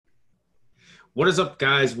What is up,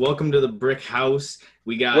 guys? Welcome to the Brick House.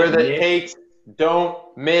 We Where got the Nick. takes don't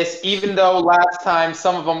miss, even though last time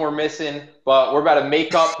some of them were missing, but we're about to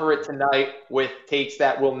make up for it tonight with takes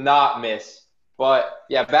that will not miss. But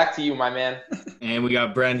yeah, back to you, my man. And we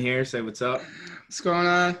got Bren here. Say what's up. What's going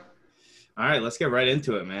on? All right, let's get right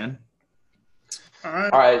into it, man. All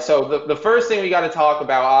right. All right, so the first thing we got to talk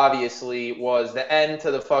about, obviously, was the end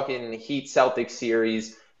to the fucking Heat Celtics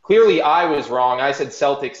series. Clearly, I was wrong. I said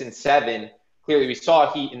Celtics in 7. Clearly, we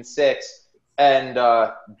saw Heat in 6. And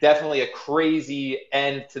definitely a crazy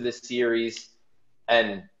end to the series.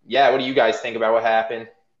 And yeah, what do you guys think about what happened?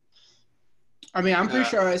 I mean, I'm pretty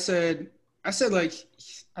sure I said I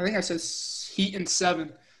think I said Heat in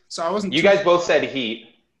 7. So I wasn't. You guys both said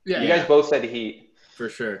Heat. Yeah. You guys both said Heat. For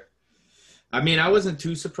sure. I mean, I wasn't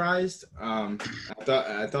too surprised. I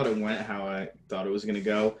thought it went how I thought it was going to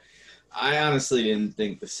go. I honestly didn't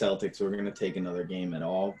think the Celtics were going to take another game at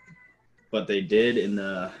all, but they did in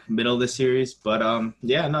the middle of the series. But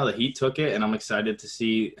the Heat took it, and I'm excited to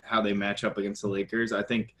see how they match up against the Lakers. I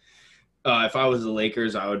think if I was the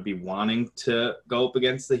Lakers, I would be wanting to go up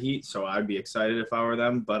against the Heat, so I'd be excited if I were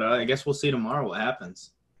them. But I guess we'll see tomorrow what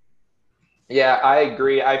happens. Yeah, I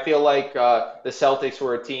agree. I feel like the Celtics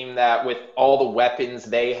were a team that, with all the weapons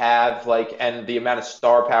they have, and the amount of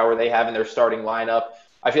star power they have in their starting lineup,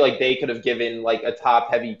 I feel like they could have given a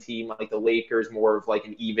top-heavy team like the Lakers more of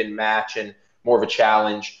an even match and more of a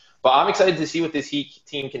challenge. But I'm excited to see what this Heat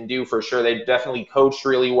team can do for sure. They definitely coached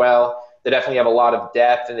really well. They definitely have a lot of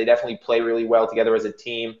depth, and they definitely play really well together as a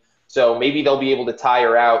team. So maybe they'll be able to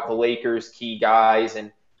tire out the Lakers' key guys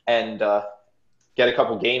and get a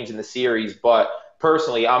couple games in the series. But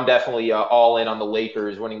personally, I'm definitely all in on the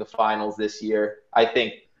Lakers winning the finals this year. I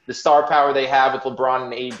think the star power they have with LeBron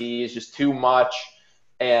and AD is just too much.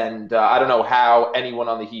 And I don't know how anyone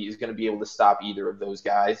on the Heat is going to be able to stop either of those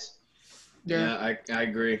guys. Yeah, I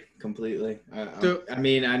agree completely. I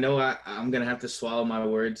mean, I know I'm going to have to swallow my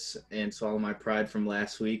words and swallow my pride from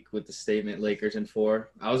last week with the statement Lakers in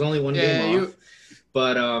 4. I was only one game off,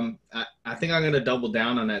 but I think I'm going to double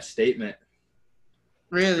down on that statement.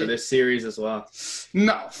 Really? For this series as well.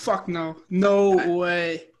 No, fuck no. No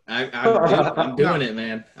way. I'm doing it,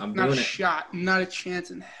 man. I'm doing it. Not a shot. Not a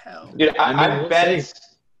chance in hell. Dude, We'll see.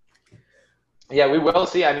 Yeah, we will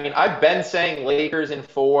see. I mean, I've been saying Lakers in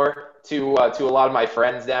 4 to a lot of my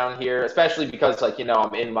friends down here, especially because,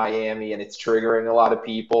 I'm in Miami and it's triggering a lot of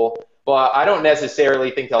people. But I don't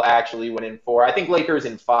necessarily think they'll actually win in 4. I think Lakers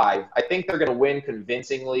in 5. I think they're going to win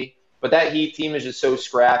convincingly. But that Heat team is just so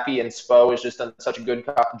scrappy, and Spo has just done such a good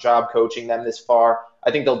job coaching them this far.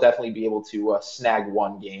 I think they'll definitely be able to snag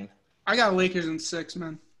one game. I got Lakers in 6,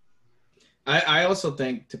 man. I also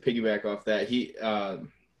think, to piggyback off that, he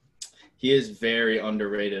is very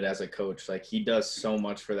underrated as a coach. He does so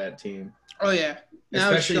much for that team. Oh yeah,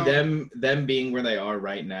 especially them being where they are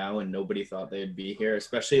right now, and nobody thought they'd be here.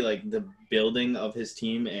 Especially the building of his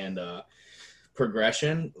team and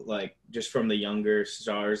progression, just from the younger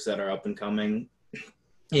stars that are up and coming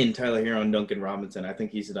in Tyler Hero and Duncan Robinson. I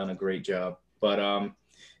think he's done a great job. But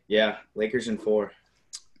Lakers in 4.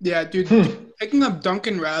 Yeah, dude, picking up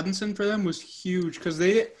Duncan Robinson for them was huge because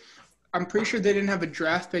I'm pretty sure they didn't have a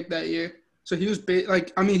draft pick that year. So he was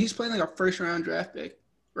he's playing a first round draft pick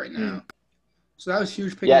right now. So that was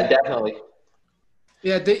huge. Yeah, definitely.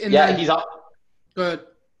 Yeah, he's on. Good.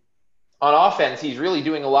 On offense, he's really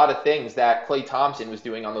doing a lot of things that Klay Thompson was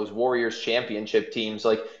doing on those Warriors championship teams.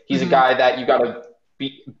 He's a guy that you got to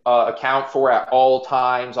account for at all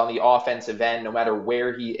times on the offensive end, no matter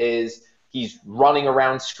where he is. He's running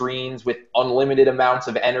around screens with unlimited amounts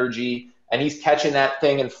of energy, and he's catching that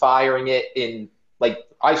thing and firing it in,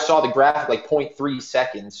 I saw the graphic, 0.3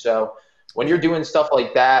 seconds. So when you're doing stuff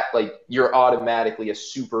like that, you're automatically a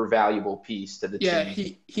super valuable piece to the team.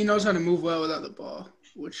 Yeah, he knows how to move well without the ball.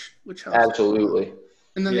 Which helps. Absolutely.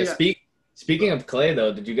 And then speaking of Klay,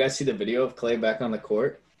 though, did you guys see the video of Klay back on the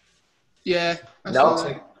court? Yeah.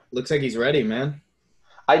 No. Looks like he's ready, man.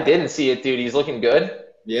 I didn't see it, dude. He's looking good.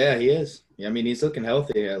 Yeah, he is. I mean, he's looking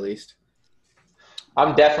healthy at least.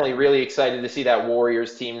 I'm definitely really excited to see that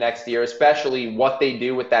Warriors team next year, especially what they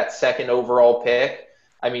do with that second overall pick.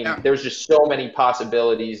 I mean, there's just so many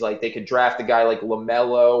possibilities. They could draft a guy like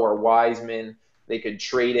LaMelo or Wiseman. They could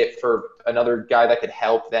trade it for another guy that could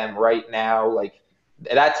help them right now.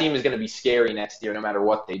 That team is going to be scary next year, no matter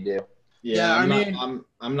what they do. Yeah,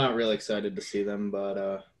 I'm not really excited to see them,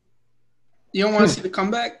 but you don't want to see the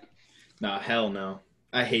comeback? Nah, hell no.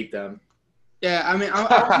 I hate them. Yeah, I mean,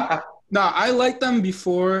 I liked them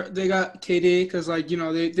before they got KD because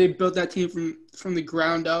they built that team from the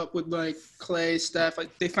ground up with Klay, Steph.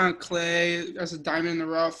 They found Klay as a diamond in the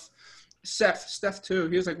rough. Steph too.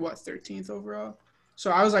 He was like what 13th overall.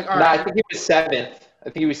 So I was like, all Nah, right. I think he was 7th. I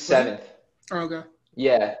think he was Was he? 7th. Oh, okay.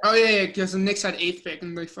 Yeah. Oh yeah, because the Knicks had 8th pick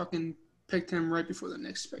and they fucking picked him right before the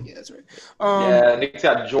Knicks pick. Yeah, that's right. Yeah, Nick's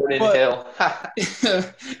got Jordan But Hill.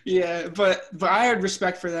 yeah, but I had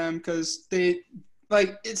respect for them because they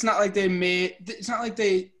like it's not like they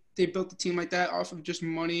built the team like that off of just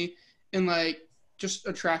money and like just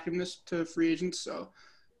attractiveness to free agents. So,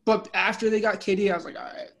 but after they got KD, I was like, all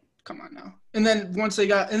right, come on now. And then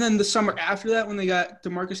the summer after that when they got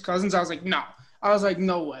DeMarcus Cousins, I was like, no. I was like,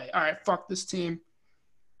 no way. All right, fuck this team.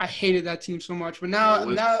 I hated that team so much. But now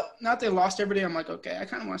that they lost every day, I'm like, okay, I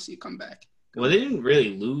kind of want to see it come back. Well, they didn't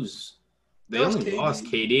really lose. They lost only KD. lost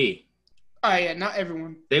KD. Oh yeah, not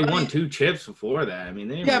everyone. They won 2 chips before that. I mean,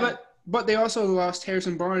 they Yeah, really... but they also lost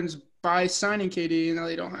Harrison Barnes by signing KD, and now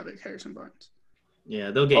they don't have Harrison Barnes.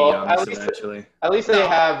 Yeah, they'll get Well, Giannis eventually. At least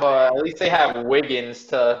they have Wiggins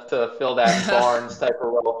to fill that Barnes type of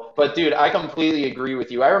role. But dude, I completely agree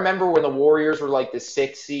with you. I remember when the Warriors were like the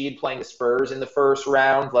 6th seed playing the Spurs in the first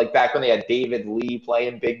round, like back when they had David Lee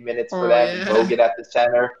playing big minutes for them and Bogut at the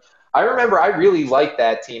center. I remember I really liked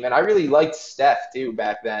that team, and I really liked Steph too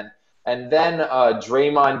back then. And then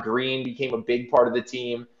Draymond Green became a big part of the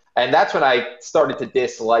team. And that's when I started to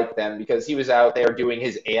dislike them because he was out there doing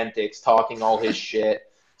his antics, talking all his shit.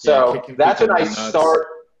 So kicking that's when people I in the nuts. start.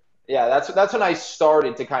 Yeah, that's when I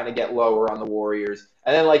started to kind of get lower on the Warriors.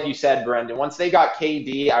 And then, like you said, Brendan, once they got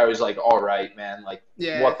KD, I was like, all right, man, like,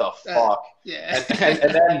 what the fuck? Yeah.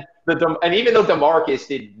 And then and even though DeMarcus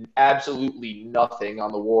did absolutely nothing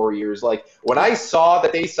on the Warriors, like when I saw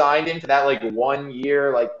that they signed him to that like 1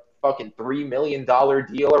 year, like fucking $3 million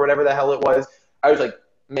deal or whatever the hell it was, I was like,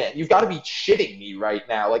 man, you've got to be shitting me right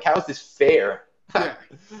now. Like, how is this fair? Yeah.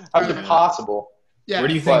 How's it possible? Yeah. Where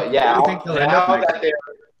do you think? But yeah, where do you think he'll end up next year?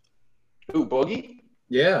 Who, Boogie?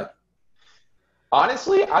 Yeah.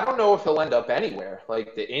 Honestly, I don't know if he'll end up anywhere.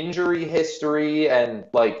 Like the injury history and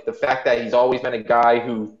like the fact that he's always been a guy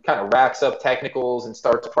who kind of racks up technicals and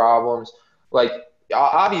starts problems. Like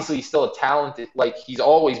obviously he's still a talented. Like he's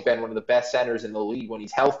always been one of the best centers in the league when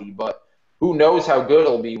he's healthy. But who knows how good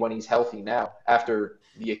he'll be when he's healthy now after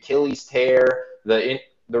the Achilles tear, the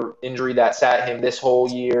injury that sat him this whole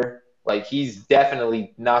year. Like he's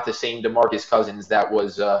definitely not the same DeMarcus Cousins that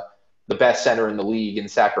was the best center in the league in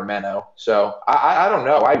Sacramento. So I don't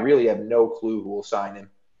know. I really have no clue who will sign him.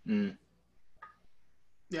 Mm.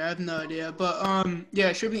 Yeah, I have no idea. But yeah,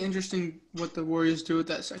 it should be interesting what the Warriors do with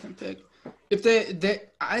that second pick. If they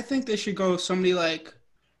I think they should go somebody like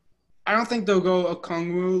I don't think they'll go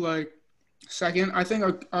Okongwu like second. I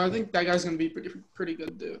think that guy's gonna be pretty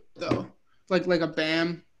good though. Like a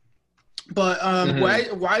Bam. But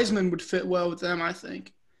Wiseman would fit well with them, I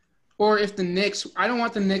think. Or if the Knicks, I don't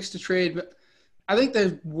want the Knicks to trade, but I think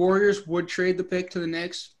the Warriors would trade the pick to the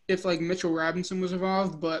Knicks if like Mitchell Robinson was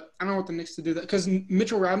involved. But I don't want the Knicks to do that because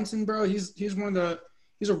Mitchell Robinson, bro, he's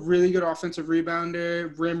a really good offensive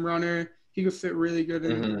rebounder, rim runner. He could fit really good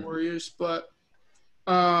in the Warriors. But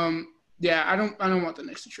yeah, I don't want the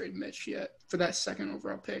Knicks to trade Mitch yet for that second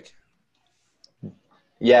overall pick.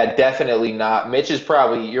 Yeah, definitely not. Mitch is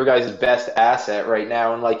probably your guys' best asset right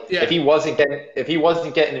now, and like if he wasn't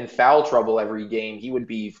getting in foul trouble every game, he would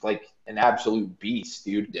be like an absolute beast,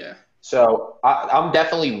 dude. Yeah. So I'm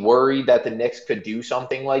definitely worried that the Knicks could do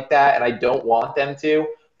something like that, and I don't want them to,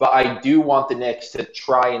 but I do want the Knicks to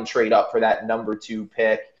try and trade up for that number 2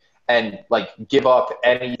 pick and like give up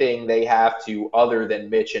anything they have to other than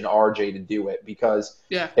Mitch and RJ to do it. Because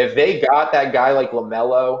if they got that guy like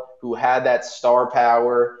LaMelo who had that star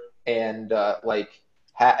power and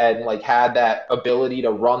had that ability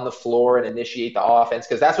to run the floor and initiate the offense,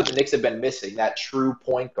 because that's what the Knicks have been missing, that true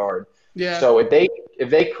point guard. Yeah. So if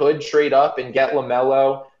they could trade up and get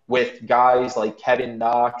LaMelo with guys like Kevin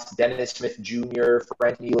Knox, Dennis Smith Jr.,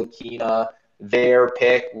 Frank Ntilikina, their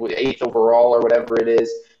pick, 8th overall or whatever it is,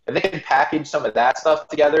 if they can package some of that stuff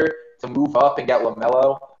together to move up and get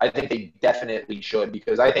LaMelo, I think they definitely should,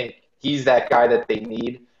 because I think he's that guy that they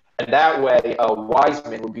need. And that way,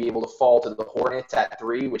 Wiseman would be able to fall to the Hornets at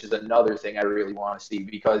 3, which is another thing I really want to see,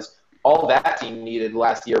 because all that team needed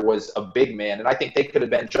last year was a big man. And I think they could have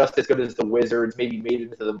been just as good as the Wizards, maybe made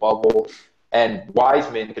it into the bubble. And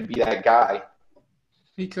Wiseman could be that guy.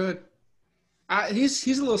 He could.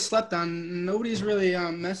 He's a little slept on. Nobody's really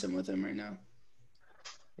messing with him right now.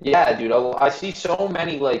 Yeah, dude. I see so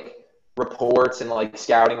many like reports and like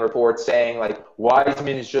scouting reports saying like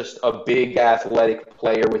Wiseman is just a big athletic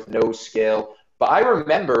player with no skill. But I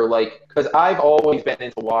remember like because I've always been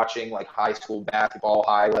into watching like high school basketball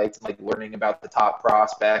highlights, and, like learning about the top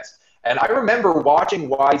prospects. And I remember watching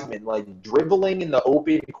Wiseman like dribbling in the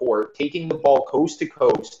open court, taking the ball coast to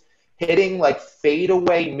coast, hitting like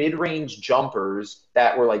fadeaway mid-range jumpers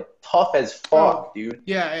that were like tough as fuck, dude.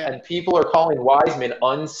 Yeah, yeah. And people are calling Wiseman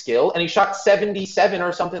unskilled, and he shot 77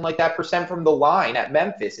 or something like that % from the line at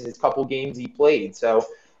Memphis in his couple games he played. So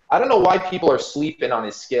I don't know why people are sleeping on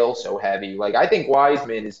his skill so heavy. Like I think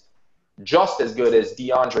Wiseman is just as good as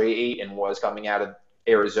DeAndre Ayton was coming out of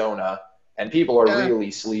Arizona, and people are really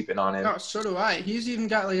sleeping on him. No, so do I. He's even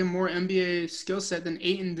got like a more NBA skill set than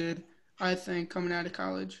Ayton did, I think, coming out of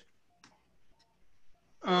college.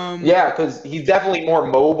 Yeah, because he's definitely more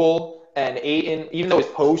mobile, and Ayton, even though his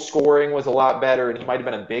post scoring was a lot better and he might have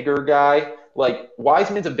been a bigger guy, like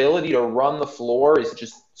Wiseman's ability to run the floor is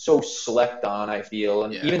just so slept on, I feel.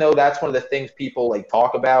 And even though that's one of the things people like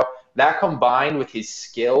talk about, that combined with his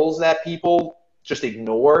skills that people just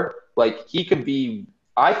ignore, like he could be,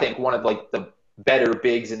 I think, one of like the better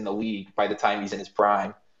bigs in the league by the time he's in his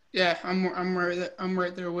prime. Yeah, I'm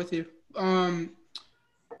right there with you.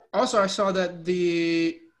 Also, I saw that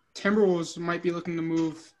the Timberwolves might be looking to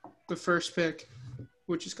move the first pick,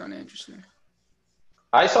 which is kind of interesting.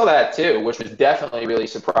 I saw that too, which was definitely really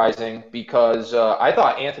surprising because I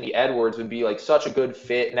thought Anthony Edwards would be like such a good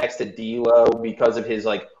fit next to D'Lo because of his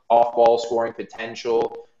like off-ball scoring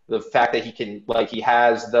potential, the fact that he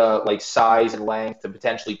has the like size and length to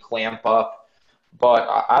potentially clamp up. But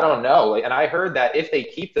I don't know, like, and I heard that if they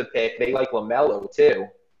keep the pick, they like LaMelo too,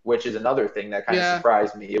 which is another thing that kind of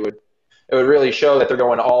surprised me. It would really show that they're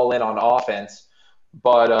going all in on offense.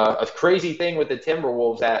 But a crazy thing with the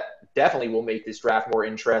Timberwolves that definitely will make this draft more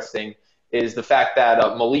interesting is the fact that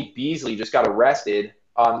Malik Beasley just got arrested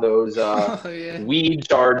on those weed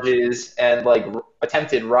charges and like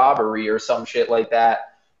attempted robbery or some shit like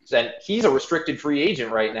that. And he's a restricted free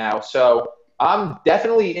agent right now. So I'm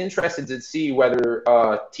definitely interested to see whether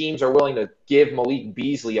teams are willing to give Malik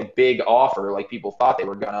Beasley a big offer like people thought they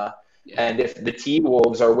were gonna. Yeah. And if the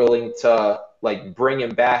T-Wolves are willing to like bring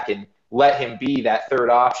him back and let him be that third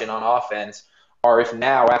option on offense, or if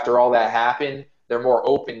now, after all that happened, they're more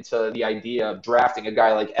open to the idea of drafting a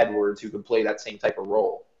guy like Edwards who can play that same type of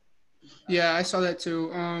role. Yeah, I saw that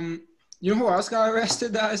too. You know who else got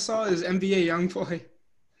arrested that I saw is NBA YoungBoy.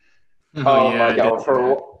 Oh my God.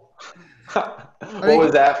 What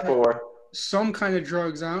was that for? Some kind of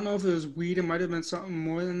drugs. I don't know if it was weed. It might have been something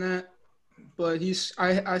more than that. But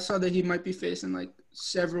I saw that he might be facing like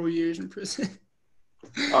several years in prison.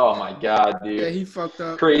 Oh my God, dude. Yeah, he fucked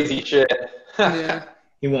up. Crazy shit. Yeah.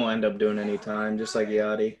 He won't end up doing any time, just like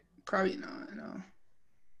Yachty. Probably not, no.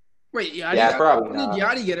 Wait, Yachty? Yeah, probably not. Did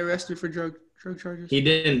Yachty get arrested for drug charges? He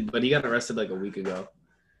didn't, but he got arrested like a week ago.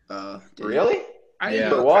 Really? I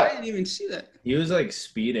didn't even see that. He was like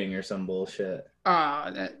speeding or some bullshit.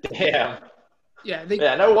 Damn.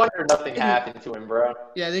 Yeah, no wonder nothing happened to him, bro.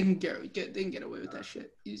 Yeah, they can get away with that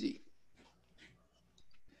shit easy.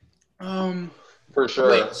 For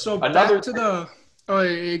sure. Wait, so back to the. Oh,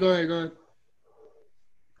 yeah, go ahead.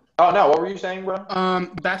 Oh no, what were you saying, bro?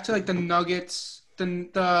 Back to like the Nuggets,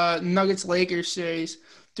 the Nuggets Lakers series.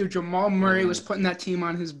 Dude, Jamal Murray was putting that team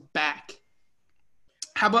on his back.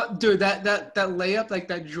 How about, dude, that layup, like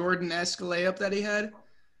that Jordan-esque layup that he had?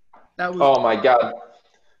 That was. Oh my God,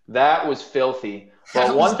 that was filthy.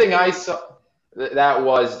 But one thing I saw, that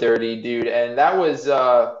was dirty, dude, and that was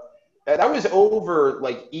over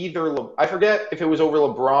like either I forget if it was over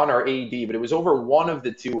LeBron or AD, but it was over one of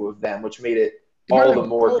the two of them, which made it all the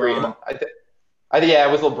more crazy. Yeah,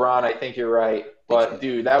 it was LeBron. I think you're right. But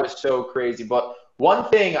dude, that was so crazy. But one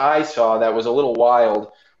thing I saw that was a little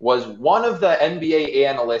wild was one of the NBA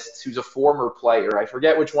analysts who's a former player, I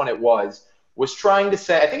forget which one it was trying to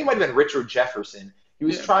say, I think it might have been Richard Jefferson. He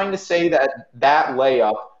was trying to say that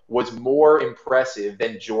layup was more impressive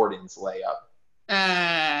than Jordan's layup.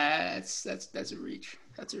 That's a reach.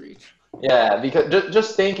 That's a reach. Yeah, because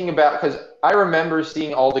just thinking about, because I remember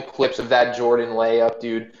seeing all the clips of that Jordan layup,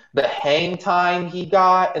 dude. The hang time he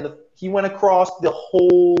got, and he went across the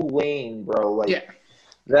whole lane, bro. Like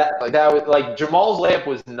that was like Jamal's layup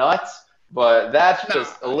was nuts, but that's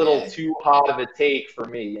just a little too hot of a take for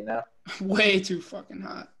me, you know. Way too fucking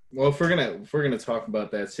hot. Well, if we're gonna talk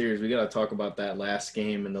about that series, we gotta talk about that last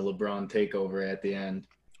game and the LeBron takeover at the end.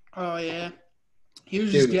 Oh yeah. He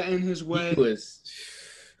was just getting his way.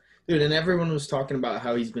 Dude, and everyone was talking about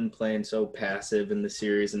how he's been playing so passive in the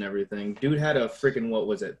series and everything. Dude had a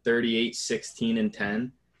freaking, 38, 16, and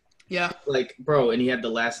 10. Yeah. Like, bro, and he had the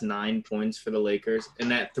last 9 points for the Lakers. And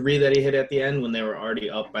that 3 that he hit at the end when they were already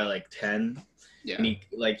up by, like, 10. Yeah. And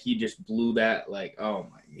he just blew that, like,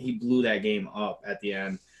 he blew that game up at the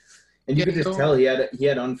end. And you could just tell he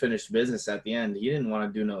had unfinished business at the end. He didn't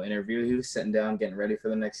want to do no interview. He was sitting down, getting ready for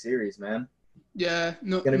the next series, man. Yeah,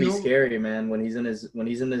 no, it's gonna be scary, man. When he's in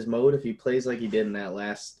his mode, if he plays like he did in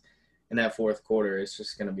that fourth quarter, it's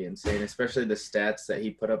just gonna be insane. Especially the stats that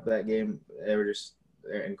he put up that game, they're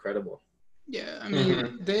incredible. Yeah, I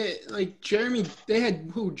mean, they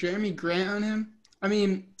had Jeremy Grant on him. I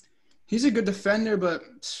mean, he's a good defender, but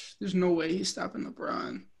there's no way he's stopping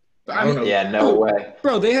LeBron. But I mean, yeah, no way.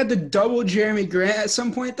 Bro, they had to double Jeremy Grant at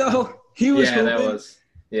some point, though. He was hooping.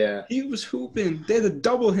 He was hooping. They had to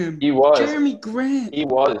double him. He was. Jeremy Grant. He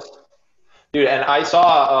was. Dude, and I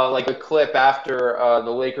saw a clip after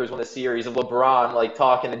the Lakers won the series of LeBron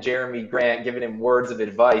talking to Jeremy Grant, giving him words of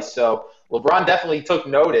advice. So LeBron definitely took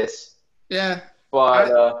notice. Yeah.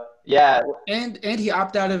 But yeah. And he he's gonna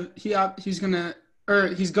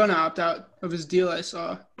opt out of his deal. I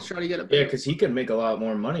saw. Try to get it. Yeah, because he can make a lot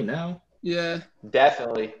more money now. Yeah.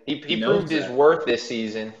 Definitely. He proved his worth this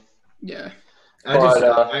season. Yeah.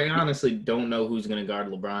 I honestly don't know who's gonna guard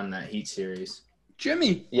LeBron in that Heat series.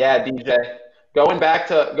 Jimmy. Yeah, DJ. Going back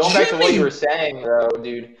to what you were saying, though,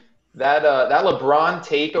 dude. That LeBron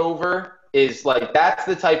takeover is that's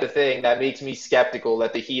the type of thing that makes me skeptical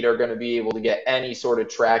that the Heat are going to be able to get any sort of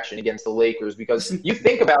traction against the Lakers, because you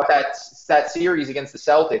think about that series against the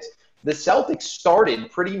Celtics. The Celtics started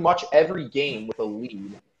pretty much every game with a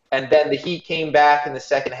lead, and then the Heat came back in the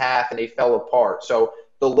second half and they fell apart. So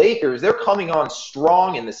the Lakers, they're coming on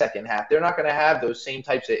strong in the second half. They're not going to have those same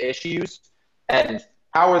types of issues. And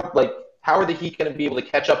how are the Heat going to be able to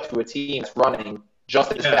catch up to a team that's running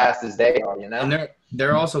just as fast as they are, you know? And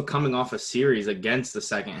they're also coming off a series against the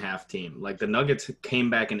second half team. The Nuggets came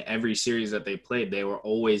back in every series that they played. They were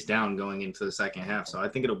always down going into the second half. So I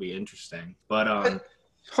think it'll be interesting. But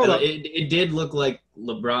it did look like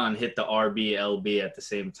LeBron hit the RB, LB at the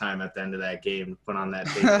same time at the end of that game, put on that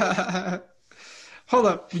tape. Hold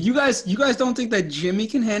up. You guys don't think that Jimmy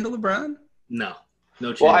can handle LeBron? No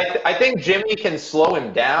chance. Well, I think Jimmy can slow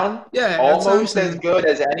him down almost as good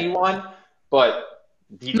as anyone, but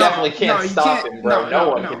you definitely can't stop him, bro. No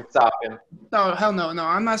one can stop him. No, hell no. No,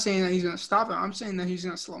 I'm not saying that he's going to stop him. I'm saying that he's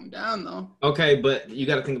going to slow him down, though. Okay, but you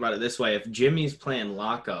got to think about it this way. If Jimmy's playing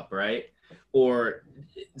lockup, right, or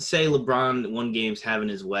say LeBron one game's having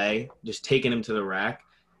his way, just taking him to the rack,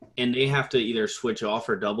 and they have to either switch off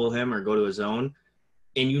or double him or go to his zone,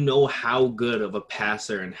 and you know how good of a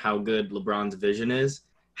passer and how good LeBron's vision is,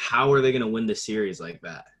 how are they going to win the series like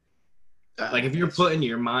that? If you're putting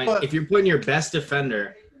your best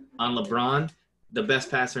defender on LeBron, the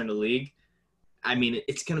best passer in the league, I mean,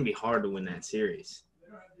 it's going to be hard to win that series.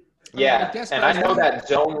 Yeah, and I know that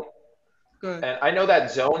zone. And I know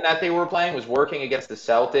that zone that they were playing was working against the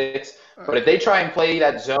Celtics. But if they try and play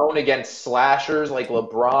that zone against slashers like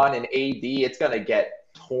LeBron and AD, it's going to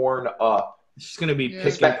get torn up. It's just gonna be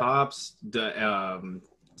pick and pops,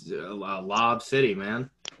 lob city, man.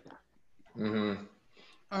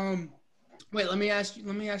 Mm-hmm. Wait, let me ask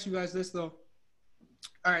you guys this though.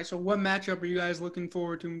 All right, so what matchup are you guys looking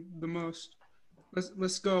forward to the most?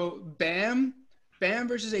 Let's go Bam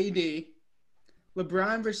versus AD,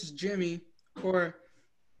 LeBron versus Jimmy, or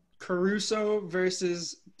Caruso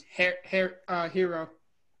versus Hero.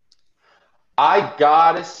 I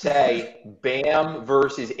gotta say, Bam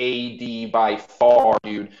versus AD by far,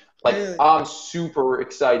 dude. I'm super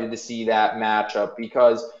excited to see that matchup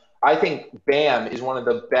because I think Bam is one of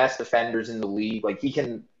the best defenders in the league. He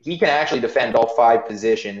can actually defend all 5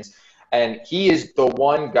 positions, and he is the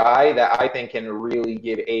one guy that I think can really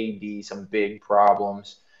give AD some big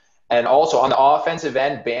problems. And also on the offensive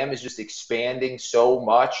end, Bam is just expanding so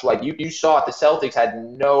much. You saw it, the Celtics had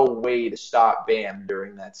no way to stop Bam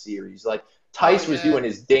during that series. Tice was doing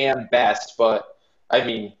his damn best, but I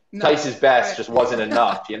mean, Tice's best just wasn't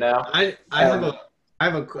enough, you know? I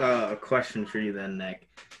have a question for you then, Nick.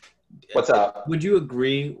 What's up? Would you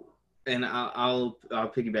agree, and I'll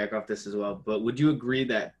piggyback off this as well, but would you agree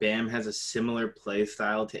that Bam has a similar play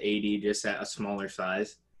style to AD, just at a smaller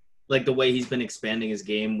size? The way he's been expanding his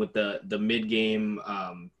game with the mid-game,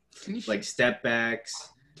 step backs.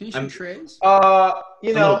 Can you shoot trays?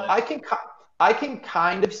 I can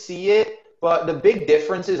kind of see it. But the big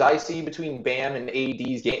differences I see between Bam and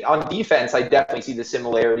AD's game, on defense, I definitely see the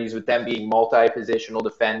similarities with them being multi-positional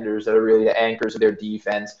defenders that are really the anchors of their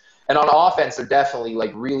defense. And on offense, they're definitely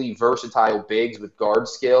really versatile bigs with guard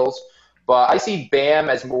skills. But I see Bam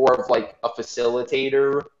as more of a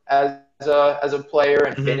facilitator as a player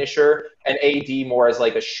and finisher, and AD more as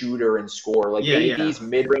a shooter and scorer. AD's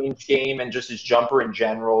mid-range game and just his jumper in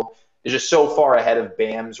general is just so far ahead of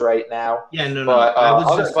Bam's right now. Yeah, no. But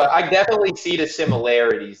I definitely see the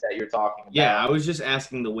similarities that you're talking about. Yeah, I was just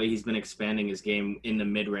asking the way he's been expanding his game in the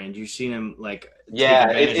mid range. You've seen him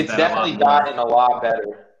It's definitely gotten a lot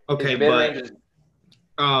better. Okay, but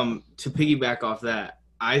to piggyback off that,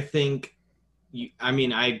 I think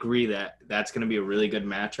I agree that that's going to be a really good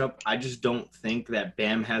matchup. I just don't think that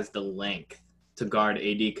Bam has the length to guard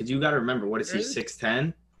AD because you got to remember, what is he,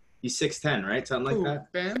 6'10"? He's 6'10", right? Something like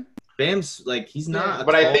that. Bam? Bam's he's not.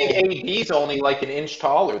 But I think AD's only like an inch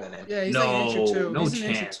taller than him. Yeah, he's like an inch or two. No he's chance. An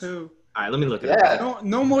inch or two. All right, let me look at it.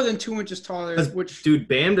 No more than 2 inches taller. Dude,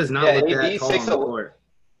 Bam does not look that tall on the court.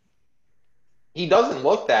 He doesn't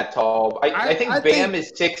look that tall. I think Bam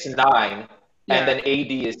is 6'9", and then AD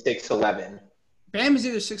is 6'11". Bam is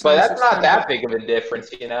either 6'9", but that's not that big of a difference,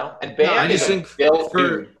 And Bam I just think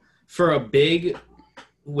for a big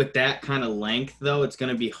with that kind of length, though, it's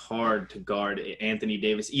going to be hard to guard Anthony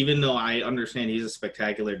Davis, even though I understand he's a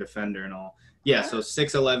spectacular defender and all. Yeah, so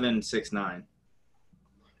 6'11", 6'9".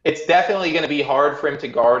 It's definitely going to be hard for him to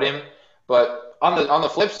guard him, but on the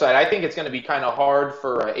flip side, I think it's going to be kind of hard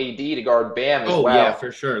for AD to guard Bam as well. Oh, yeah,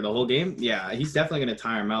 for sure. The whole game? Yeah, he's definitely going to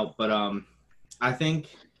tire him out. But I think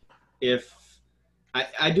if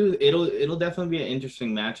it'll definitely be an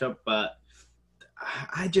interesting matchup, but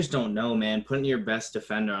I just don't know, man. Putting your best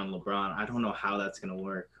defender on LeBron, I don't know how that's going to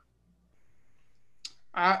work.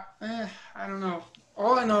 I don't know.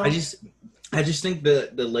 All I know, I just think the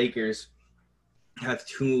Lakers have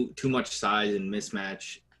too much size and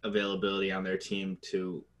mismatch availability on their team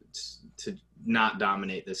to not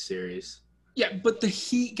dominate this series. Yeah, but the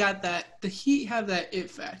Heat got that. The Heat have that it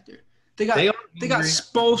factor. They got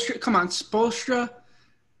Spoelstra. Come on, Spoelstra.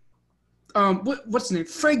 What's his name?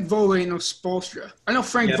 Frank Vogel ain't no Spoelstra. I know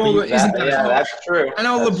Frank Vogel isn't the coach. Yeah, that's true. I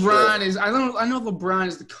know LeBron is. I know LeBron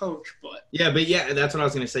is the coach, but that's what I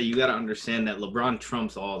was gonna say. You got to understand that LeBron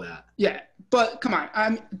trumps all that. Yeah, but come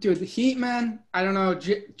on, dude, the Heat, man. I don't know.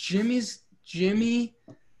 Jimmy,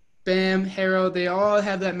 Bam, Harold. They all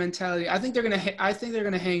have that mentality. I think they're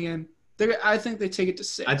gonna hang in. I think they take it to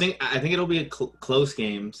 6. I think it'll be close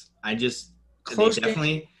games. They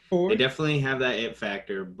definitely have that it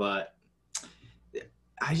factor, but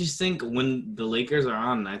I just think when the Lakers are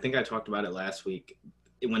on, I think I talked about it last week,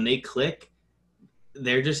 when they click,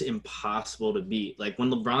 they're just impossible to beat. Like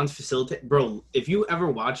when LeBron's facilitate, bro, if you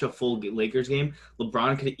ever watch a full Lakers game,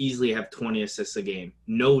 LeBron could easily have 20 assists a game.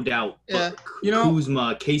 No doubt. Yeah.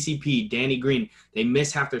 Kuzma, KCP, Danny Green, they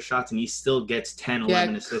miss half their shots and he still gets 10,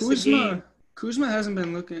 11 assists a game. Kuzma hasn't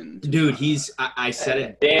been looking. Dude, I said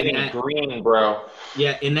it. Danny Green, bro.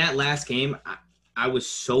 Yeah, in that last game, I was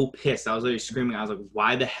so pissed. I was literally screaming. I was like,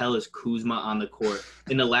 why the hell is Kuzma on the court?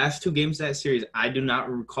 In the last 2 games of that series, I do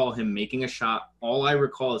not recall him making a shot. All I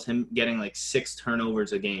recall is him getting like 6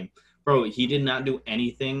 turnovers a game. Bro, he did not do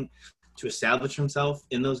anything to establish himself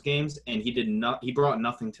in those games, and he brought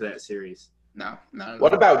nothing to that series. No, not at all.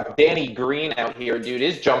 What about Danny Green out here, dude?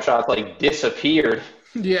 His jump shots disappeared.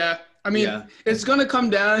 Yeah. I mean, It's going to come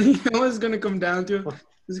down. You know what it's going to come down to?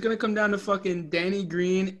 It's going to come down to fucking Danny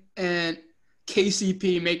Green and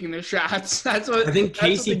KCP making the shots. That's what I think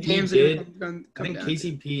KCP did. I think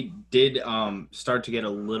KCP did start to get a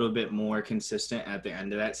little bit more consistent at the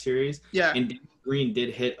end of that series. Yeah. And Green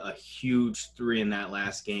did hit a huge 3 in that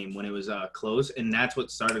last game when it was close, and that's what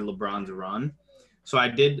started LeBron's run. So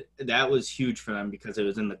that was huge for them because it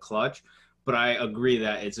was in the clutch. But I agree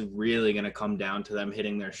that it's really going to come down to them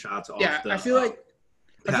hitting their shots off the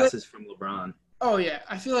passes from LeBron. Oh, yeah.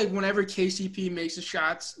 I feel like whenever KCP makes the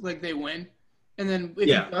shots, they win. And then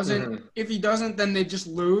if he doesn't, then they just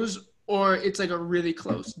lose, or it's like a really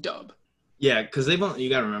close dub. Yeah, because you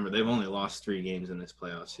got to remember, they've only lost 3 games in this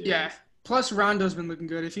playoff series. Yeah. Plus, Rondo's been looking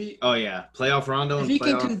good. Playoff Rondo and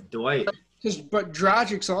playoff Dwight. But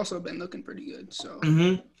Dragic's also been looking pretty good. So.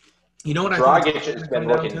 Mm-hmm. You know what Dragic has been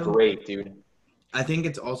looking great, dude. I think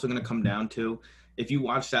it's also going to come down to, if you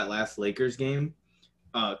watch that last Lakers game,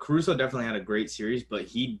 Caruso definitely had a great series, but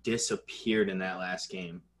he disappeared in that last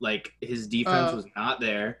game. His defense was not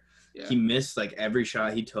there. Yeah. He missed every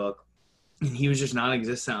shot he took, and he was just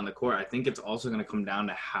non-existent on the court. I think it's also going to come down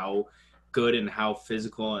to how good and how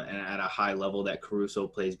physical and at a high level that Caruso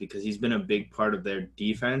plays, because he's been a big part of their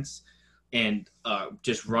defense. And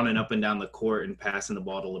just running up and down the court and passing the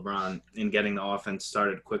ball to LeBron and getting the offense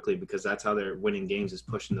started quickly, because that's how they're winning games, is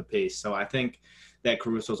pushing the pace. So I think that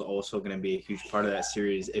Caruso's also going to be a huge part of that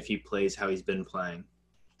series if he plays how he's been playing.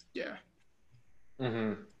 Yeah.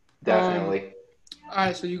 Mm-hmm. Definitely. All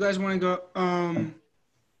right, so you guys want to go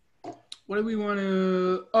what do we want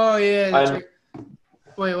to – oh, yeah.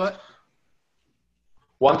 Wait, what?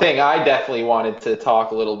 One thing I definitely wanted to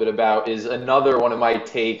talk a little bit about is another one of my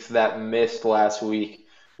takes that missed last week,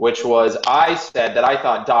 which was I said that I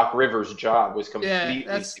thought Doc Rivers' job was Yeah,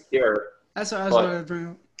 completely secure, that's what I was going to but bring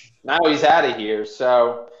up. now he's out of here.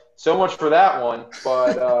 So much for that one.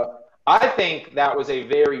 But I think that was a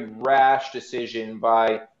very rash decision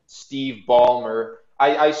by Steve Ballmer.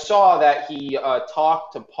 I saw that he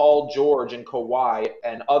talked to Paul George and Kawhi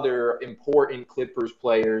and other important Clippers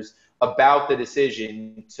players about the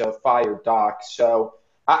decision to fire Doc. So,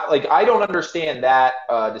 I don't understand that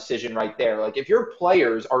decision right there. Like, if your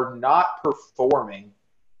players are not performing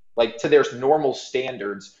like to their normal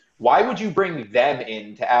standards, why would you bring them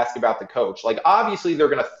in to ask about the coach? Like, obviously, they're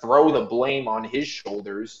going to throw the blame on his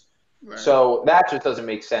shoulders. Right. So that just doesn't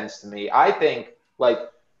make sense to me. I think, like,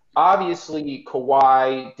 obviously,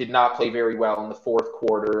 Kawhi did not play very well in the fourth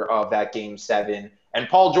quarter of that game 7, and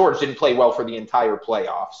Paul George didn't play well for the entire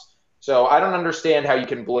playoffs. So I don't understand how you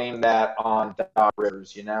can blame that on Doc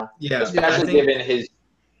Rivers, Yeah, I especially think given his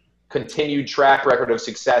continued track record of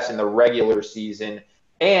success in the regular season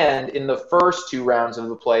and in the first 2 rounds of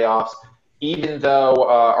the playoffs, even though,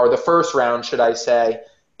 or the first round, should I say,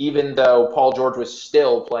 even though Paul George was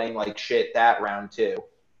still playing like shit that round too.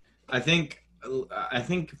 I think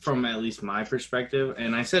from at least my perspective,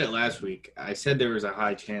 and I said it last week, I said there was a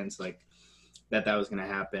high chance like that was going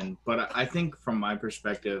to happen. But I think from my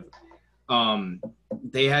perspective,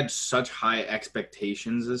 they had such high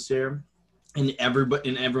expectations this year. In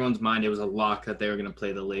everyone's mind, it was a lock that they were going to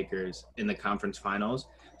play the Lakers in the conference finals.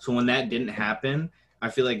 So when that didn't happen, I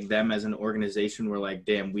feel like them as an organization were like,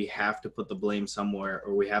 damn, we have to put the blame somewhere,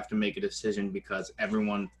 or we have to make a decision because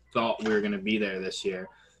everyone thought we were going to be there this year.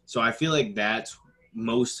 So I feel like that's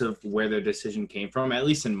most of where their decision came from, at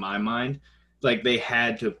least in my mind. Like, they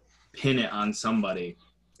had to pin it on somebody,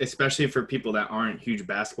 especially for people that aren't huge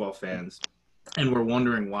basketball fans and were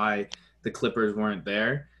wondering why the Clippers weren't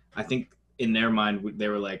there. I think in their mind, they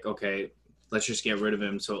were like, okay, let's just get rid of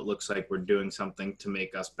him so it looks like we're doing something to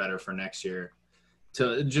make us better for next year,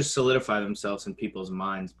 to just solidify themselves in people's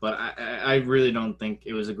minds. But I really don't think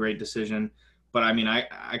it was a great decision. But, I mean,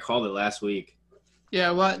 I called it last week.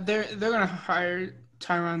 Yeah, well, they're gonna hire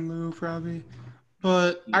Tyronn Lue probably,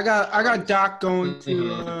 but I got Doc going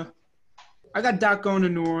to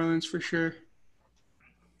New Orleans for sure.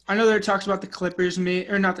 I know there are talks about the Clippers,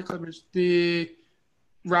 or not the Clippers, the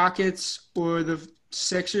Rockets or the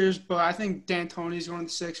Sixers, but I think D'Antoni's going to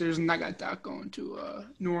the Sixers, and I got Doc going to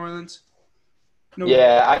New Orleans. No.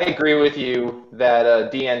 Yeah, I agree with you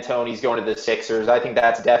that D'Antoni's going to the Sixers. I think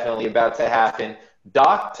that's definitely about to happen.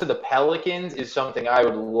 Doc to the Pelicans is something I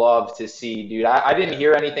would love to see, dude. I didn't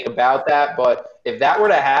hear anything about that, but if that were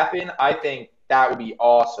to happen, I think that would be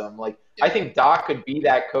awesome. Like, I think Doc could be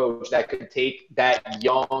that coach that could take that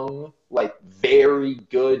young, like, very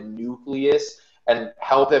good nucleus and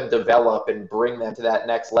help them develop and bring them to that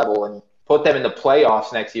next level and put them in the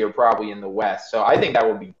playoffs next year, probably in the West. So I think that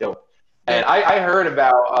would be dope. And I heard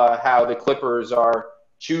about how the Clippers are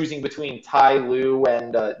choosing between Ty Lue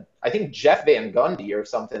and I think Jeff Van Gundy or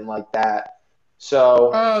something like that.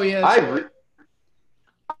 So I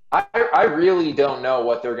really don't know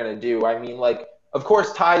what they're going to do. I mean, like, of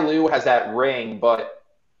course, Ty Lue has that ring, but,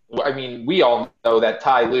 I mean, we all know that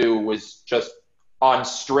Ty Lue was just on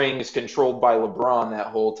strings controlled by LeBron that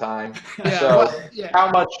whole time.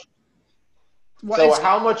 How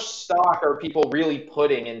much stock are people really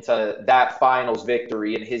putting into that finals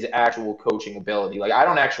victory and his actual coaching ability? Like, I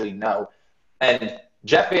don't actually know. And I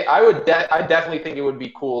definitely think it would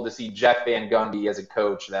be cool to see Jeff Van Gundy as a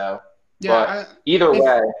coach, though. Yeah, but either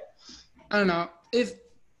way, I don't know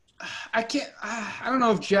I don't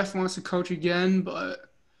know if Jeff wants to coach again,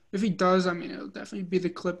 but if he does, I mean, it'll definitely be the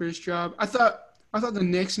Clippers' job. I thought the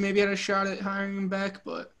Knicks maybe had a shot at hiring him back,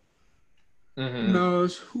 but.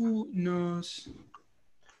 Who knows?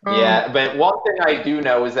 Yeah, but one thing I do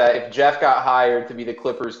know is that if Jeff got hired to be the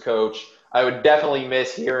Clippers coach, I would definitely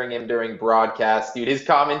miss hearing him during broadcasts, dude. His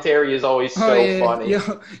commentary is always so funny.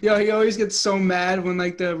 Yo, he always gets so mad when,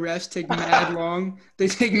 like, the refs take mad long. They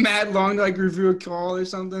take mad long to, like, review a call or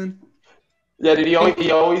something. Yeah, dude,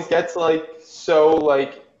 he always gets, like, so,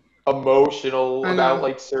 like, emotional about,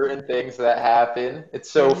 like, certain things that happen. It's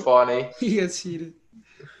so funny. He gets heated.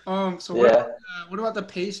 So what about the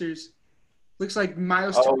Pacers? Looks like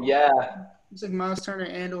Miles. Looks like Miles Turner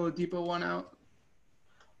and Oladipo won out.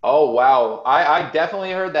 Oh wow, I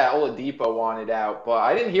definitely heard that Oladipo wanted out, but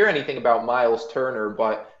I didn't hear anything about Miles Turner.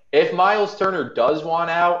 But if Miles Turner does want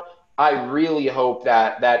out, I really hope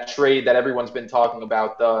that trade that everyone's been talking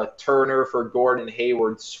about, the Turner for Gordon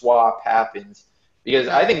Hayward swap, happens, because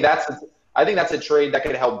I think I think that's a trade that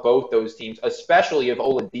could help both those teams, especially if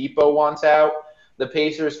Oladipo wants out. The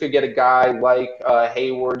Pacers could get a guy like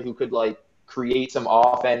Hayward who could like create some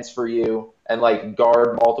offense for you and like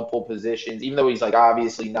guard multiple positions. Even though he's like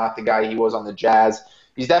obviously not the guy he was on the Jazz,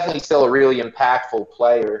 he's definitely still a really impactful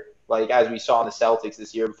player. Like as we saw in the Celtics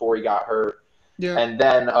this year before he got hurt. Yeah. And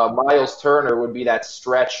then Miles Turner would be that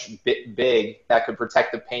stretch big that could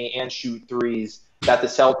protect the paint and shoot threes that the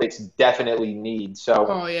Celtics definitely need. So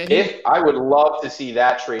I would love to see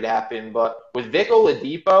that trade happen. But with Vic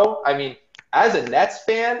Oladipo, I mean, as a Nets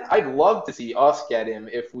fan, I'd love to see us get him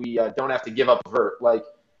if we don't have to give up Vert. Like,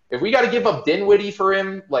 if we got to give up Dinwiddie for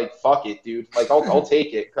him, like, fuck it, dude. Like, I'll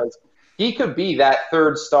take it because he could be that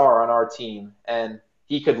third star on our team, and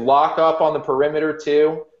he could lock up on the perimeter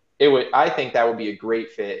too. I think that would be a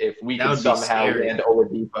great fit if we could somehow land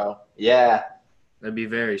Oladipo. Yeah, that'd be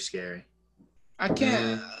very scary. I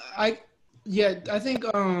think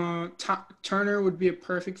Turner would be a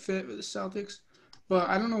perfect fit for the Celtics. But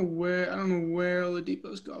I don't know where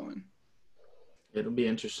Oladipo's going. It'll be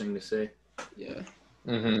interesting to see. Yeah.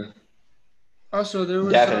 Mm-hmm. Also, there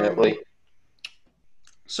was definitely.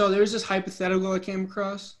 So there was this hypothetical I came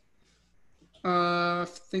across. I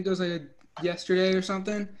think it was like yesterday or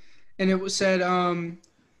something, and it said,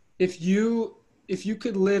 if you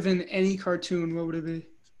could live in any cartoon, what would it be?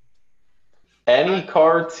 Any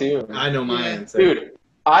cartoon. I know my answer, dude.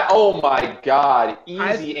 Oh my god,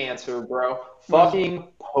 easy answer, bro. Fucking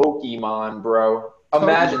Pokemon, bro.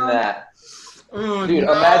 Imagine that. Oh, dude,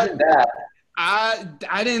 no. Imagine that.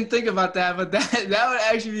 I didn't think about that, but that would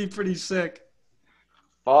actually be pretty sick.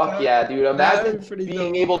 Fuck yeah, dude. Imagine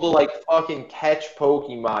being dope. able to like fucking catch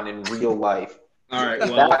Pokemon in real life. All right,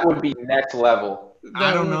 well, that would be next level.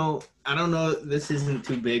 I don't know. This isn't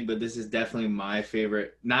too big, but this is definitely my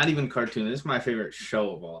favorite. Not even cartoon. This is my favorite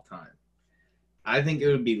show of all time. I think it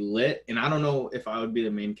would be lit, and I don't know if I would be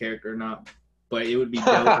the main character or not, but it would be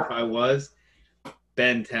dope if I was.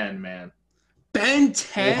 Ben 10, man. Ben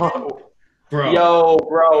 10? Bro. Yo,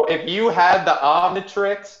 bro, if you had the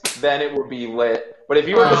Omnitrix, then it would be lit. But if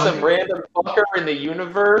you were just some random fucker in the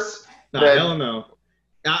universe, then... hell no.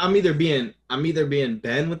 I'm either being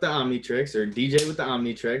Ben with the Omnitrix or DJ with the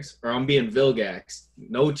Omnitrix, or I'm being Vilgax.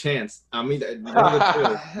 No chance. I'm either one of the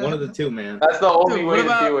two. One of the two, man. That's the only way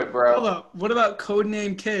to do it, bro. Hold up. What about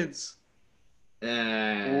Codename Kids?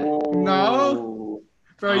 No.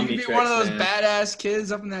 Bro, you could be one of those badass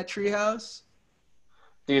kids up in that treehouse.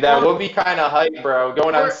 Dude, that would be kind of hype, bro.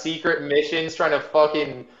 Going on secret missions, trying to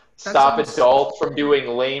fucking stop adults from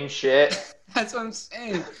doing lame shit. That's what I'm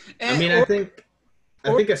saying.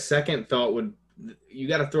 I think a second thought would, you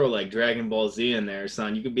got to throw like Dragon Ball Z in there,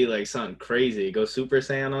 son. You could be like something crazy. Go Super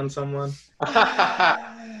Saiyan on someone.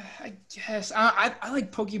 I guess I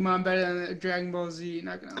like Pokemon better than Dragon Ball Z.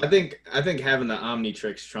 Not gonna lie. I think having the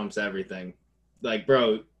Omnitrix trumps everything. Like,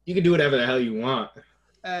 bro, you can do whatever the hell you want.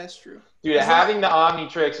 That's true. Dude, having the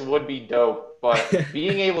Omnitrix would be dope, but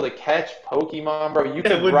being able to catch Pokemon, bro, you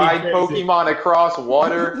could ride Pokemon across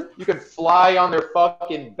water. You could fly on their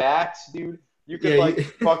fucking backs, dude. You could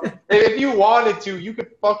fucking, if you wanted to, you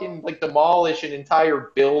could fucking like demolish an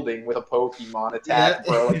entire building with a Pokemon attack,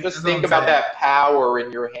 bro. And just think about that power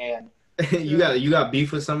in your hand. you got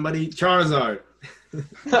beef with somebody? Charizard.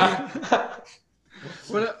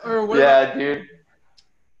 Yeah, dude.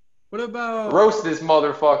 What about roast this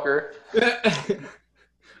motherfucker?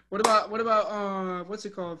 What about what's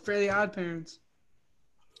it called? Fairly Odd Parents.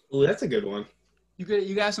 Oh, that's a good one.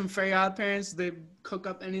 You got some Fairly Odd Parents. They cook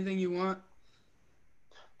up anything you want.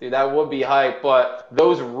 Dude, that would be hype, but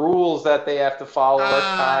those rules that they have to follow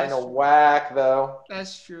are kind of whack, though.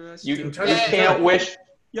 That's true. You can't wish.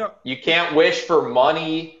 Yep. You can't wish for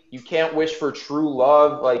money. You can't wish for true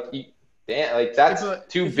love. That's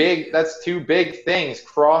too big. That's two big things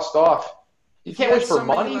crossed off. You can't wish for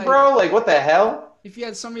money, bro. Like, what the hell? If you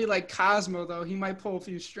had somebody like Cosmo, though, he might pull a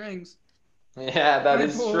few strings. Yeah, that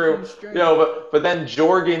is true. Yo, but then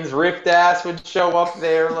Jorgen's ripped ass would show up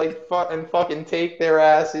there, like, and fucking take their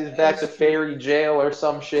asses back to fairy jail or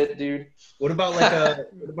some shit, dude. What about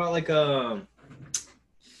like a?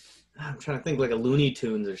 I'm trying to think, like a Looney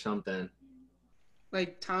Tunes or something.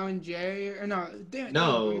 Like Tom and Jerry, or no?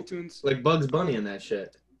 No, Looney Tunes. Like Bugs Bunny and that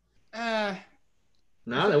shit. Nah,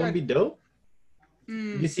 that wouldn't be dope.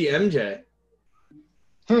 You see MJ.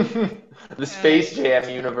 The Space Jam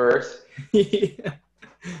universe. Yeah.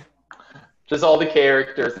 Just all the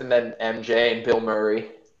characters and then MJ and Bill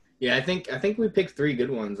Murray. Yeah, I think we picked three good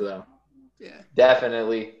ones though. Yeah.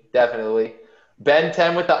 Definitely. Ben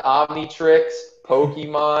 10 with the Omnitrix,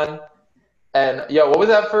 Pokemon. And yo, what was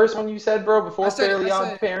that first one you said, bro? I Before said, Fairly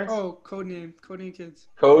Odd Parents? oh, Codename Kids.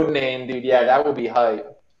 Code name, dude. Yeah, that would be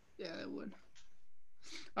hype. Yeah, that would.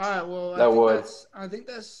 All right, well, That would. I think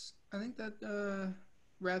that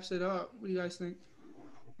wraps it up. What do you guys think?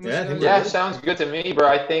 Unless Yeah, I you think guys we're Yeah, good. sounds good to me, bro.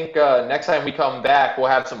 I think next time we come back, we'll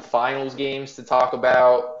have some finals games to talk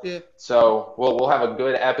about. Yeah. So we'll have a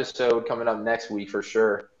good episode coming up next week for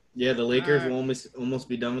sure. Yeah, the All Lakers right. will almost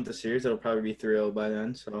be done with the series. It'll probably be 3-0 by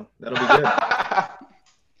then, so that'll be good.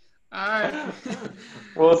 All right.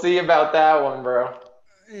 We'll see about that one, bro.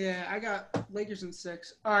 Yeah, I got Lakers in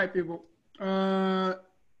 6. All right, people.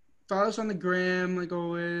 Follow us on the gram like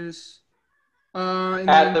always. And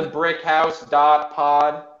At then the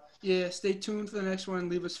brickhouse.pod. yeah, stay tuned for the next one.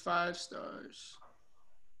 Leave us 5 stars.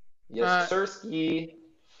 Yes, sir. Ski.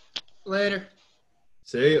 Later.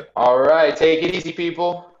 See ya. All right. Take it easy,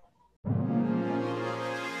 people.